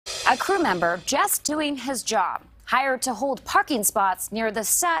A crew member just doing his job, hired to hold parking spots near the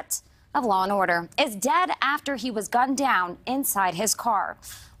set of Law & Order, is dead after he was gunned down inside his car.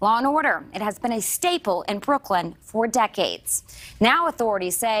 Law & Order, it has been a staple in Brooklyn for decades. Now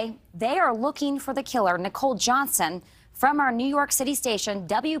authorities say they are looking for the killer. Nichole Johnson from our New York City station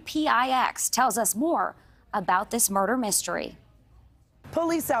WPIX tells us more about this murder mystery.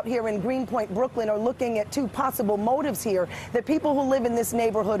 Police out here in Greenpoint, Brooklyn are looking at two possible motives here. That people who live in this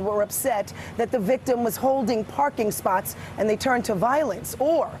neighborhood were upset that the victim was holding parking spots and they turned to violence,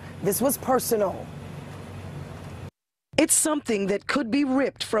 or this was personal. It's something that could be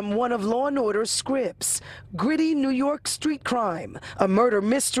ripped from one of Law & Order's scripts. Gritty New York street crime, a murder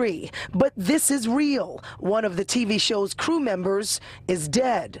mystery. But this is real. One of the TV show's crew members is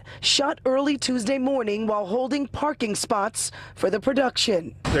dead, shot early Tuesday morning while holding parking spots for the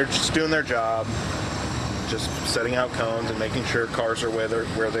production. They're just doing their job, just setting out cones and making sure cars are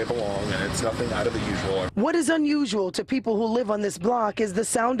where they belong, and it's nothing out of the usual. What is unusual to people who live on this block is the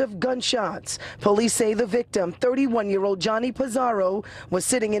sound of gunshots. Police say the victim, 31-year-old Johnny Pizarro, was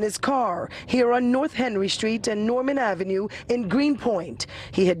sitting in his car here on North Henry Street and Norman Avenue in Greenpoint.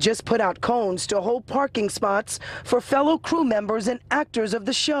 He had just put out cones to hold parking spots for fellow crew members and actors of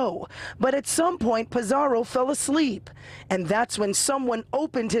the show. But at some point, Pizarro fell asleep, and that's when someone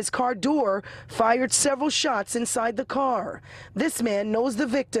opened his car door, fired several shots inside the car. This man knows the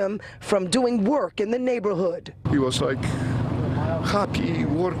victim from doing work in the neighborhood. He was like happy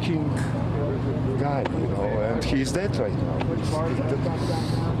working guy, you know, and he's dead right now.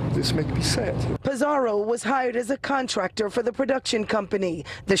 This makes me sad. Pizarro was hired as a contractor for the production company.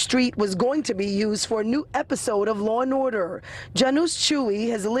 The street was going to be used for a new episode of Law & Order. Janus Chewy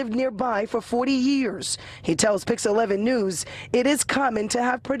has lived nearby for 40 years. He tells Pix 11 News it is common to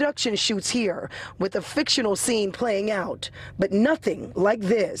have production shoots here with a fictional scene playing out, but nothing like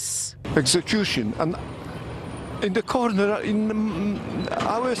this. Execution, and in the corner in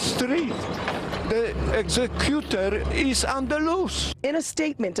our street. The executor is on the loose. In a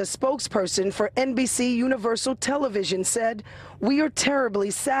statement, a spokesperson for NBC Universal Television said, "We are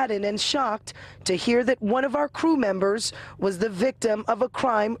terribly saddened and shocked to hear that one of our crew members was the victim of a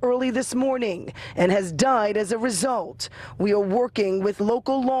crime early this morning and has died as a result. We are working with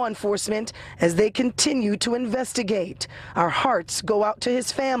local law enforcement as they continue to investigate. Our hearts go out to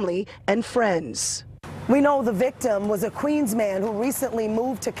his family and friends." We know the victim was a Queens man who recently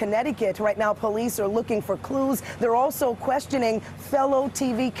moved to Connecticut. Right now, police are looking for clues. They're also questioning fellow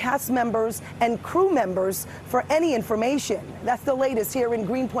TV cast members and crew members for any information. That's the latest here in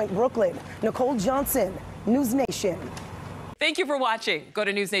Greenpoint, Brooklyn. Nichole Johnson, NewsNation. Thank you for watching. Go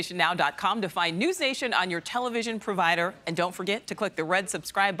to newsnationnow.com to find NewsNation on your television provider. And don't forget to click the red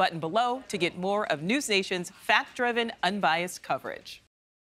subscribe button below to get more of NewsNation's fact-driven, unbiased coverage.